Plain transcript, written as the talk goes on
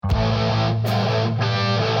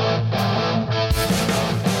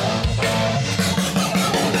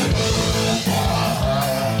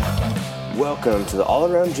Welcome to the All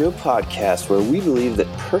Around Joe podcast, where we believe that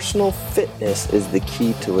personal fitness is the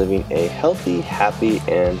key to living a healthy, happy,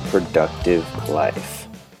 and productive life.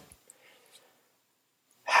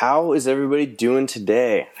 How is everybody doing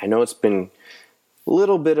today? I know it's been a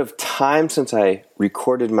little bit of time since I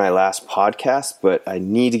recorded my last podcast, but I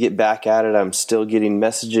need to get back at it. I'm still getting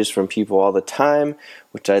messages from people all the time,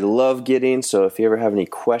 which I love getting. So if you ever have any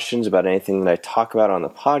questions about anything that I talk about on the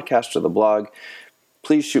podcast or the blog,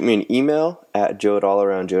 please shoot me an email at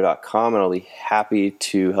joe@allaroundjoe.com, and I'll be happy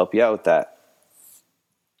to help you out with that.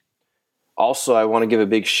 Also, I want to give a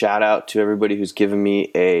big shout out to everybody who's given me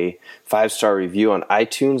a 5-star review on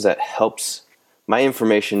iTunes. That helps my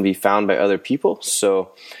information be found by other people. So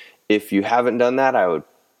if you haven't done that, I would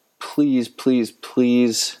please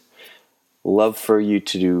love for you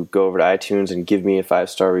to go over to iTunes and give me a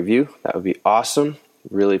 5-star review. That would be awesome.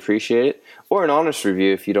 Really appreciate it. Or an honest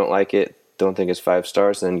review if you don't like it. Don't think it's 5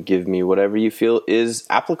 stars, then give me whatever you feel is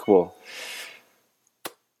applicable.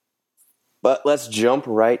 But let's jump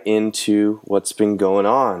right into what's been going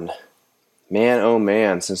on. Man, oh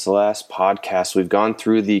man, since the last podcast, we've gone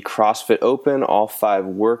through the CrossFit Open, all 5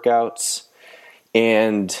 workouts,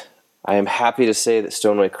 and I am happy to say that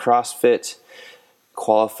Stoneway CrossFit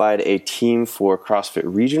qualified a team for CrossFit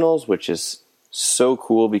Regionals, which is so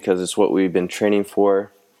cool because it's what we've been training for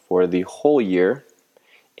the whole year.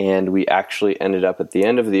 And we actually ended up at the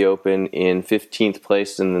end of the Open in 15th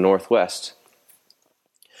place in the Northwest.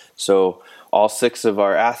 So all 6 of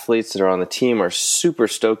our athletes that are on the team are super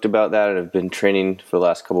stoked about that and have been training for the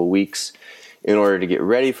last couple of weeks in order to get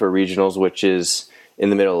ready for regionals, which is in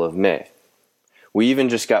the middle of May. We even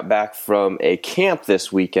just got back from a camp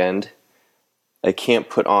this weekend, a camp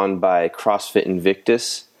put on by CrossFit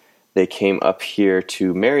Invictus. They came up here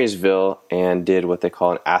to Marysville and did what they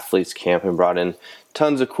call an athletes camp and brought in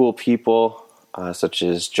tons of cool people, such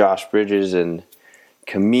as Josh Bridges and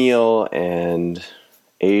Camille and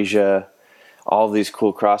Asia, all of these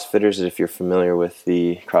cool CrossFitters that if you're familiar with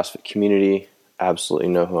the CrossFit community, absolutely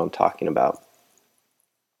know who I'm talking about.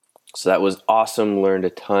 So that was awesome, learned a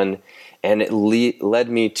ton, and it led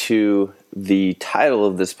me to the title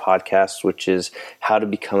of this podcast, which is How to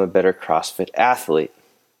Become a Better CrossFit Athlete.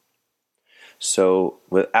 So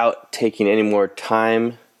without taking any more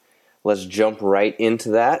time, let's jump right into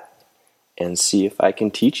that and see if I can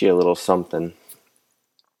teach you a little something.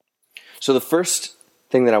 So the first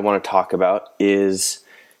thing that I want to talk about is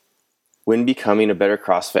when becoming a better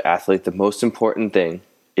CrossFit athlete, the most important thing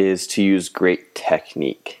is to use great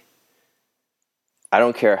technique. I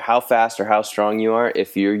don't care how fast or how strong you are,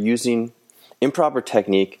 if you're using improper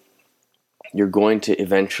technique, you're going to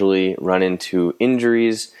eventually run into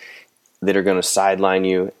injuries that are going to sideline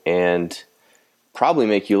you and probably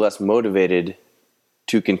make you less motivated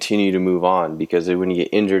to continue to move on, because when you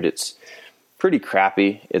get injured, it's pretty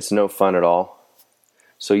crappy. It's no fun at all.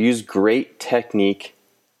 So use great technique.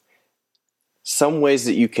 Some ways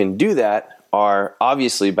that you can do that are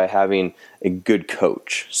obviously by having a good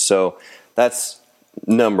coach. So that's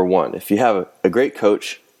number one. If you have a great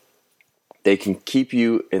coach, they can keep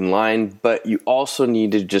you in line, but you also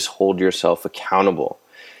need to just hold yourself accountable.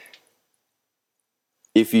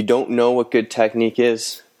 If you don't know what good technique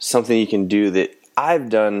is, something you can do that I've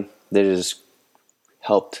done that has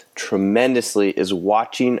helped tremendously is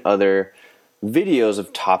watching other videos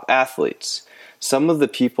of top athletes. Some of the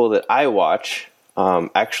people that I watch,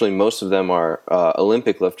 actually most of them are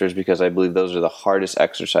Olympic lifters, because I believe those are the hardest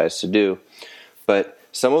exercise to do. But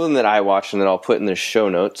some of them that I watch and that I'll put in the show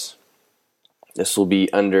notes, this will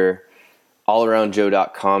be under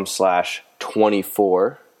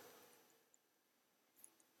allaroundjoe.com/24.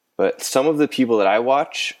 But some of the people that I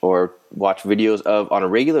watch or watch videos of on a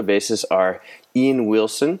regular basis are Ian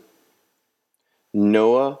Wilson,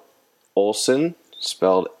 Noah Olsen,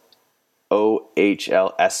 spelled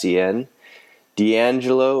Ohlsen,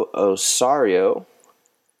 D'Angelo Osario,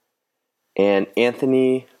 and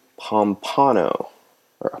Anthony Pomponio.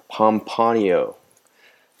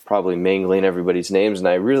 Probably mangling everybody's names, and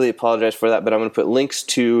I really apologize for that, but I'm going to put links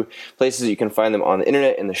to places you can find them on the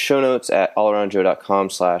internet in the show notes at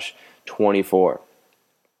allaroundjoe.com/24.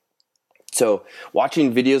 So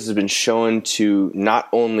watching videos has been shown to not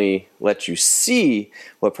only let you see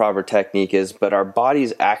what proper technique is, but our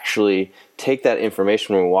bodies actually take that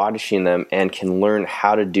information when we're watching them and can learn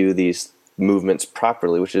how to do these movements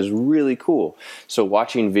properly, which is really cool. So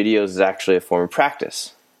watching videos is actually a form of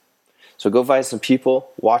practice. So go find some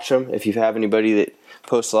people, watch them. If you have anybody that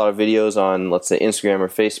posts a lot of videos on, let's say, Instagram or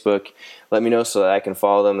Facebook, let me know so that I can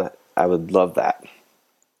follow them. I would love that.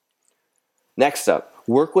 Next up,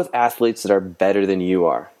 work with athletes that are better than you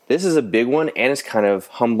are. This is a big one, and it's kind of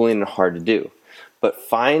humbling and hard to do. But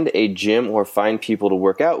find a gym or find people to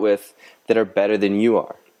work out with that are better than you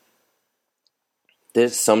are.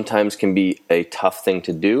 This sometimes can be a tough thing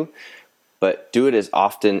to do, but do it as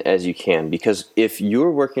often as you can, because if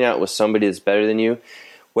you're working out with somebody that's better than you,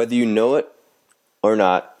 whether you know it or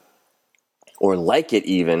not, or like it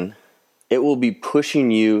even, it will be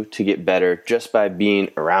pushing you to get better just by being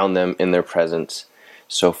around them in their presence.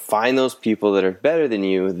 So find those people that are better than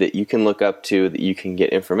you, that you can look up to, that you can get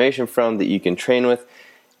information from, that you can train with,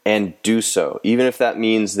 and do so. Even if that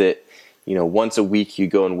means that, once a week you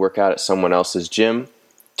go and work out at someone else's gym,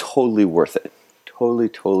 totally worth it.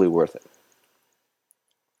 Totally worth it.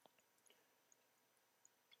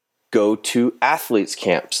 Go to athletes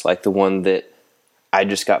camps like the one that I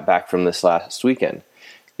just got back from this last weekend.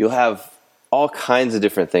 You'll have all kinds of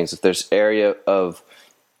different things. If there's area of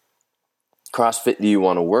CrossFit that you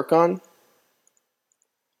want to work on,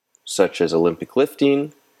 such as Olympic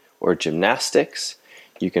lifting or gymnastics,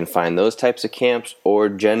 you can find those types of camps, or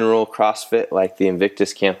general CrossFit like the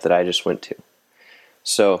Invictus camp that I just went to.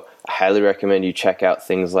 So I highly recommend you check out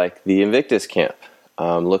things like the Invictus camp.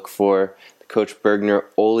 Look for the Coach Bergner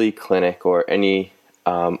Oli Clinic or any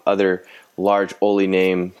other large Oli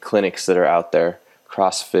name clinics that are out there.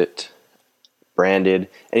 CrossFit branded.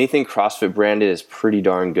 Anything CrossFit branded is pretty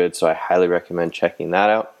darn good, so I highly recommend checking that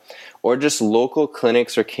out. Or just local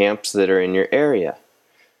clinics or camps that are in your area.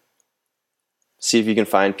 See if you can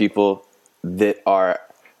find people that are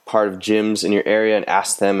part of gyms in your area and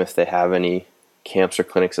ask them if they have any camps or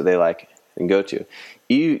clinics that they like and go to.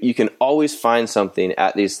 You can always find something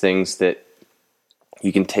at these things that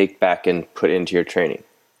you can take back and put into your training.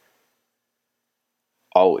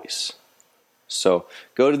 Always. So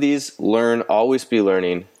go to these, learn, always be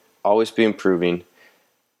learning, always be improving.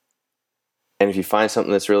 And if you find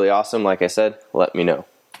something that's really awesome, like I said, let me know.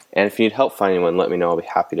 And if you need help finding one, let me know. I'll be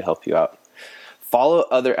happy to help you out. Follow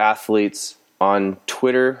other athletes on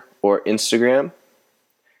Twitter or Instagram.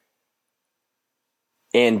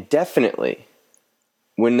 And definitely,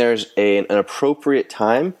 when there's an appropriate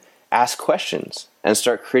time, ask questions and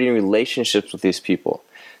start creating relationships with these people.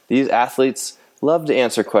 These athletes love to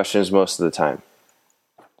answer questions most of the time.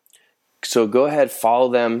 So go ahead, follow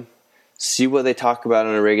them, see what they talk about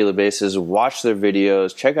on a regular basis, watch their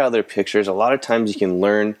videos, check out their pictures. A lot of times you can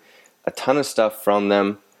learn a ton of stuff from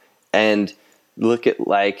them, and look at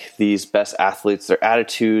like these best athletes, their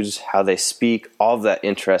attitudes, how they speak, all of that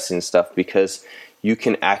interesting stuff, because you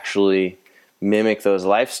can actually mimic those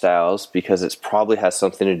lifestyles, because it probably has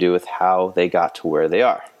something to do with how they got to where they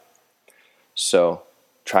are. So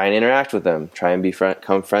try and interact with them. Try and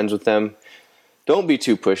become friends with them. Don't be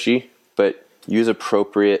too pushy, but use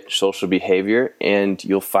appropriate social behavior, and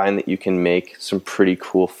you'll find that you can make some pretty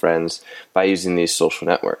cool friends by using these social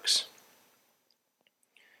networks.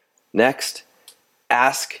 Next,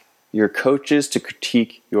 ask your coaches to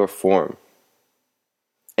critique your form.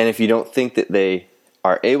 And if you don't think that they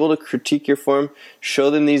are able to critique your form, show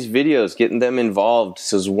them these videos, getting them involved.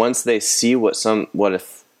 So once they see what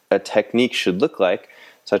a technique should look like,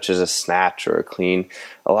 such as a snatch or a clean,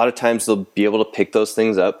 a lot of times they'll be able to pick those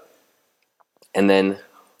things up and then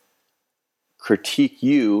critique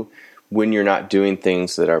you when you're not doing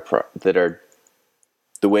things that are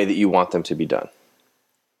the way that you want them to be done.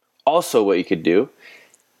 Also, what you could do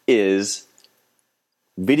is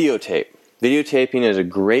videotape. Videotaping is a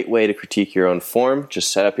great way to critique your own form.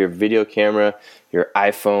 Just set up your video camera, your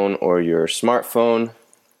iPhone or your smartphone,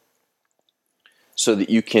 so that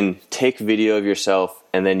you can take video of yourself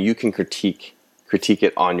and then you can critique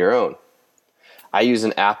it on your own. I use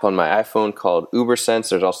an app on my iPhone called UberSense.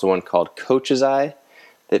 There's also one called Coach's Eye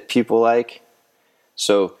that people like.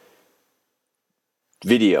 So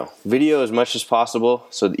video as much as possible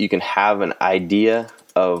so that you can have an idea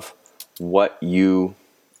of what you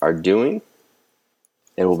are doing.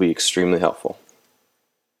 It will be extremely helpful.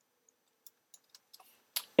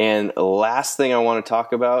 And the last thing I want to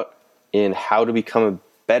talk about in how to become a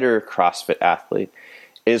better CrossFit athlete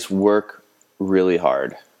is work really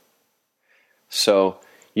hard. So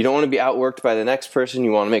you don't want to be outworked by the next person.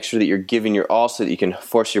 You want to make sure that you're giving your all so that you can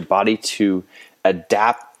force your body to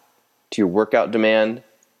adapt to your workout demand.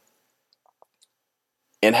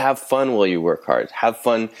 And have fun while you work hard. Have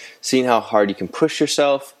fun seeing how hard you can push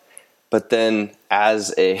yourself. But then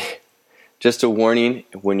just a warning,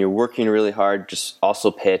 when you're working really hard, just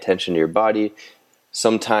also pay attention to your body.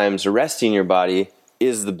 Sometimes resting your body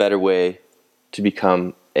is the better way to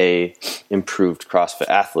become a improved CrossFit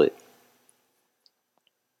athlete.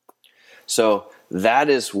 So that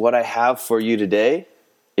is what I have for you today.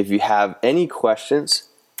 If you have any questions,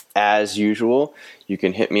 As usual, you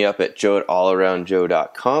can hit me up at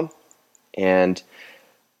joe@allaroundjoe.com, and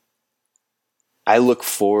I look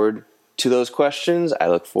forward to those questions. I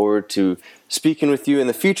look forward to speaking with you in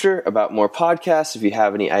the future about more podcasts. If you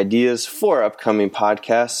have any ideas for upcoming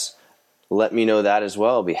podcasts, let me know that as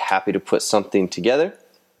well. I'll be happy to put something together.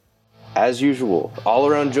 As usual, All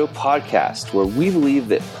Around Joe podcast, where we believe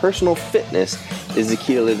that personal fitness is the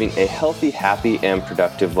key to living a healthy, happy, and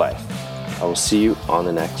productive life. I will see you on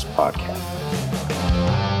the next podcast.